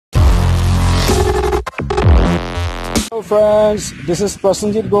Hello friends, this is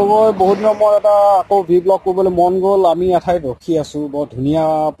Prasenjit Gogoi. বহুত দিনৰ মই এটা আকৌ Vblog কৰিবলৈ মন গ'ল। আমি এঠাইত ৰখি আছো। বহুত ধুনীয়া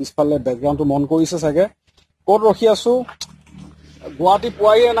পিছফালে ব্যাকগ্ৰাউণ্ডটো মন কৰিছে চাগে। ক'ত ৰখি আছো? গুৱাহাটী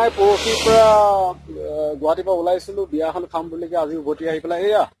পোৱায়ে নাই। পৰহিৰ পৰা গুৱাহাটীৰ পৰা ওলাইছিলো বিয়াখন খাম বুলি আজি উভতি আহি পেলাই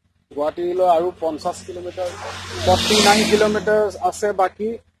এয়া গুৱাহাটীলৈ আৰু 50 কিলোমিটাৰ 49 কিলোমিটাৰ আছে বাকি।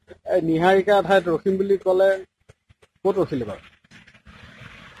 নিহাৰিকা ঠাইত ৰখিম বুলি ক'লে ক'ত ৰখিলে বাৰু?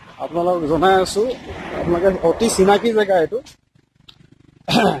 আপোনালোকক জনাই আছো আপোনালোকে অতি চিনাকি জেগা এইটো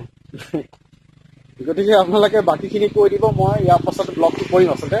গতিকে আপোনালোকে বাকিখিনি কৈ দিব মই ইয়াৰ পাছত ব্লগটো কৰিম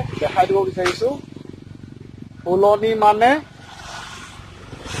আছতে দেখাই দিব বিচাৰিছো ফুলনি মানে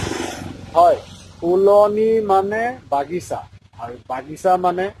হয় ফুলনি মানে বাগিচা আৰু বাগিচা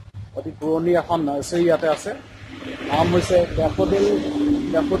মানে অতি পুৰণি এখন নাৰ্সাৰী ইয়াতে আছে নাম হৈছে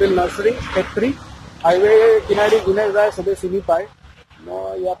ডেফোডিল নাৰ্সাৰী খেত্ৰী হাইৱে কিনাৰি গুনে যায় সবে চিনি পায়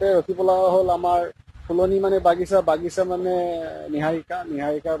মই ইয়াতে ৰখিবলা হল আমাৰ ফুলনি মানে বাগিচা মানে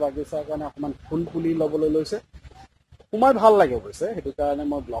নিহাৰিকাৰ বাগিচাৰ কাৰণে অকমান ফুল পুলি ল'বলৈ লৈছে সোমাই ভাল লাগে অৱশ্যে সেইটো কাৰণে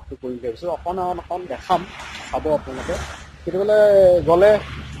মই ব্লগটো কৰি গৈছো অকণ দেখাম চাব আপোনালোকে কেতিয়াবা গ'লে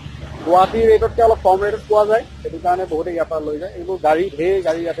গুৱাহাটী ৰেটতকৈ অলপ কম ৰেটত পোৱা যায় সেইটো কাৰণে বহুতে ইয়াৰ পৰা লৈ যায় এইবোৰ ঢেৰ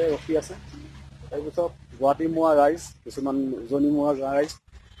গাড়ী ইয়াতে ৰখি আছে তাৰপিছত গুৱাহাটী মোৱা ৰাইজ কিছুমান উজনি মোৱা ৰাইজ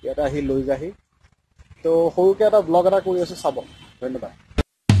ইয়াতে আহি লৈ যায়হি তো সৰুকৈ এটা ব্লগ এটা কৰি আছো চাব ধন্যবাদ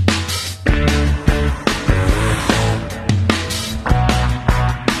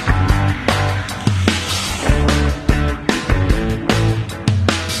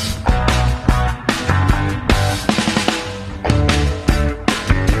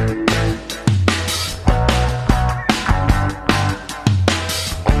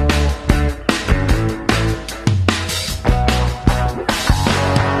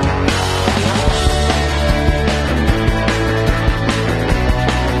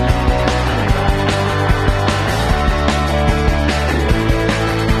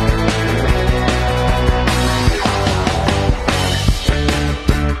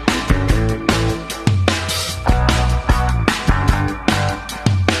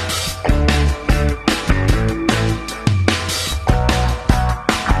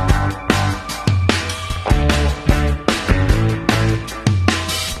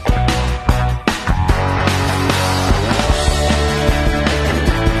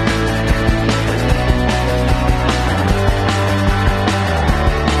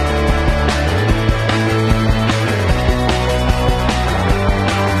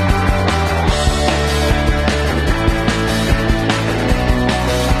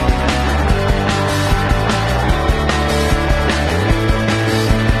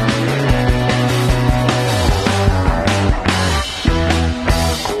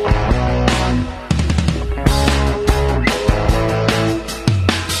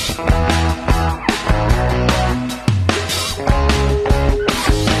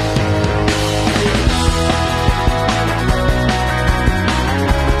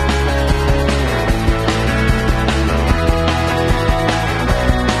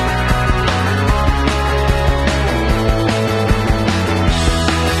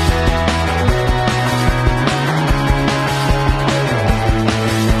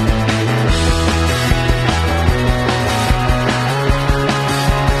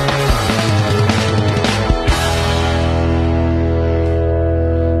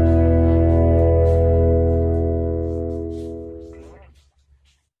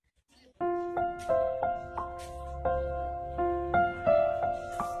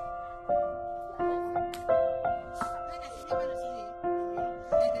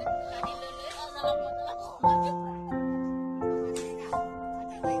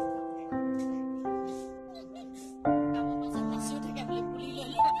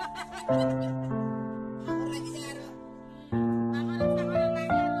Thank you.